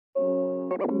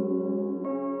I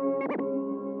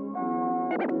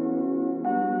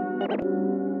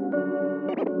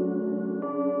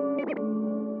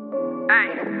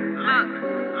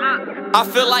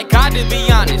feel like God, to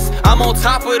be honest. I'm on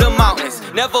top of the mountains.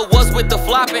 Never was with the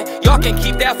flopping. Y'all can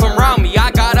keep that from around me.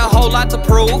 I got a whole lot to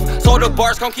prove, so the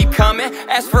bars gon' keep coming.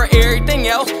 As for everything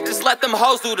else, just let them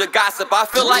hoes do the gossip. I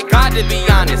feel like God, to be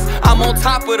honest. I'm on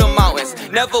top of the mountains.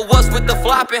 Never was with the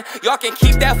flopping. Y'all can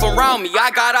keep that from around me.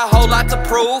 I got a whole lot to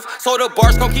prove, so the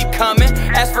bars gon' keep coming.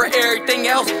 As for everything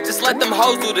else, just let them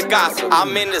hoes do the gossip.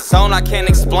 I'm in the zone, I can't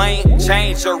explain,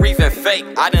 change or even fake.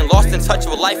 I done lost in touch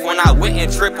with life when I went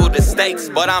and tripled the stakes.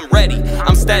 But I'm ready,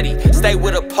 I'm steady, stay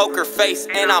with a poker face.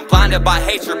 And I'm blinded by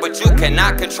hatred, but you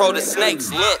cannot control the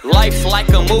snakes. Look, life's like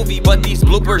a movie, but these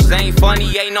bloopers ain't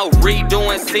funny. Ain't no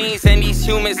redoing scenes, and these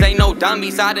humans ain't no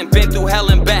dummies. I done been through hell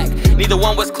and back, neither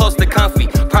one was close to comfy.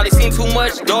 Probably seen too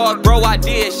much, dog, bro, I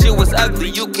did, shit was ugly.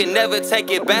 You can never take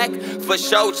it back, for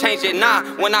sure, change it now.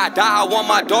 When I die, I want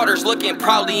my daughters looking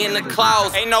proudly in the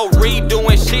clouds. Ain't no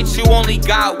redoing shit, you only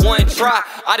got one try.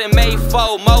 I done made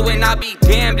FOMO, and I be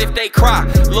damned if they cry.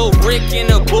 Lil Rick in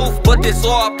the booth, but this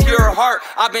all pure heart.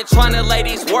 I've been trying to lay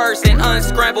these words and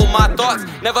unscramble my thoughts.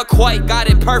 Never quite got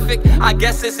it perfect, I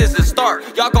guess this is the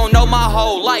start. Y'all gon' know my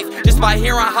whole life just by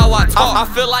hearing how I talk.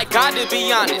 I feel like God, to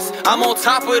be honest. I'm on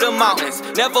top of the mountains.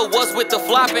 Never was with the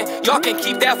flopping. Y'all can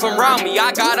keep that from around me.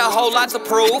 I got a whole lot to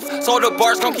prove, so the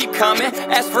bars gon' keep coming.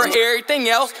 As for everything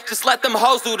else, just let them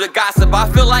hoes do the gossip. I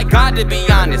feel like God, to be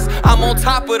honest. I'm on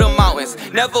top of the mountains.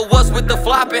 Never was with the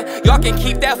flopping. Y'all can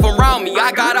keep that from around me.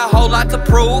 I got a whole lot to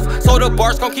prove, so the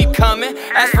bars gon' keep coming.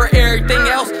 As for everything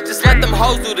else, just let them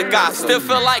hoes do the gossip. Still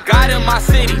feel like God in my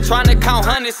city, trying to count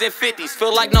hundreds and fifties.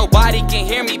 Feel like nobody can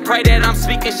hear me, pray that I'm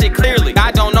speaking shit clearly.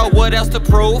 I don't know what else to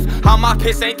prove, how my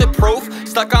piss ain't the proof.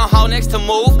 Stuck on how next to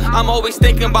move, I'm always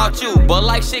thinking about you, but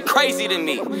like shit crazy to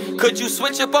me. Could you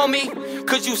switch up on me?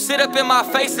 Could you sit up in my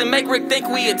face and make Rick think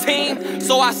we a team?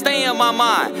 So I stay in my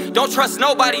mind, don't trust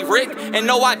nobody, Rick. And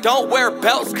no, I don't wear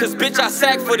belts, cause bitch I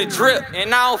sag for the drip.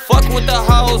 And I don't fuck with the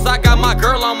hoes, I got my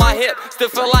girl on my hip. Still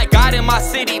feel like God in my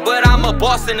city, but I'm a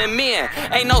boss and a man.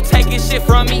 Ain't no taking shit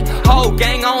from me, whole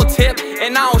gang on tip.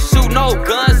 And I don't shoot no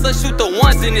guns, let's shoot the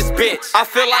ones in this bitch. I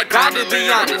feel like God, to be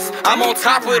honest. I'm on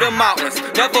top of the mountains.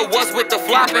 Never was with the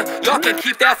flopping. Y'all can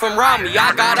keep that from around me.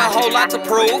 I got a whole lot to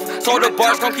prove, so the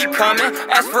bars gon' keep coming.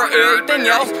 As for everything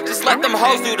else, just let them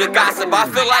hoes do the gossip. I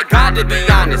feel like God, to be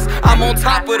honest. I'm on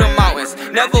top of the mountains.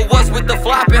 Never was with the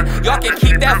flopping. Y'all can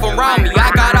keep that from around me.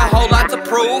 I got a whole lot to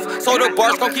prove, so the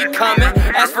bars gon' keep coming.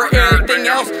 As for everything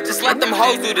else, just let them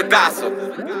hoes do the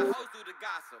gossip.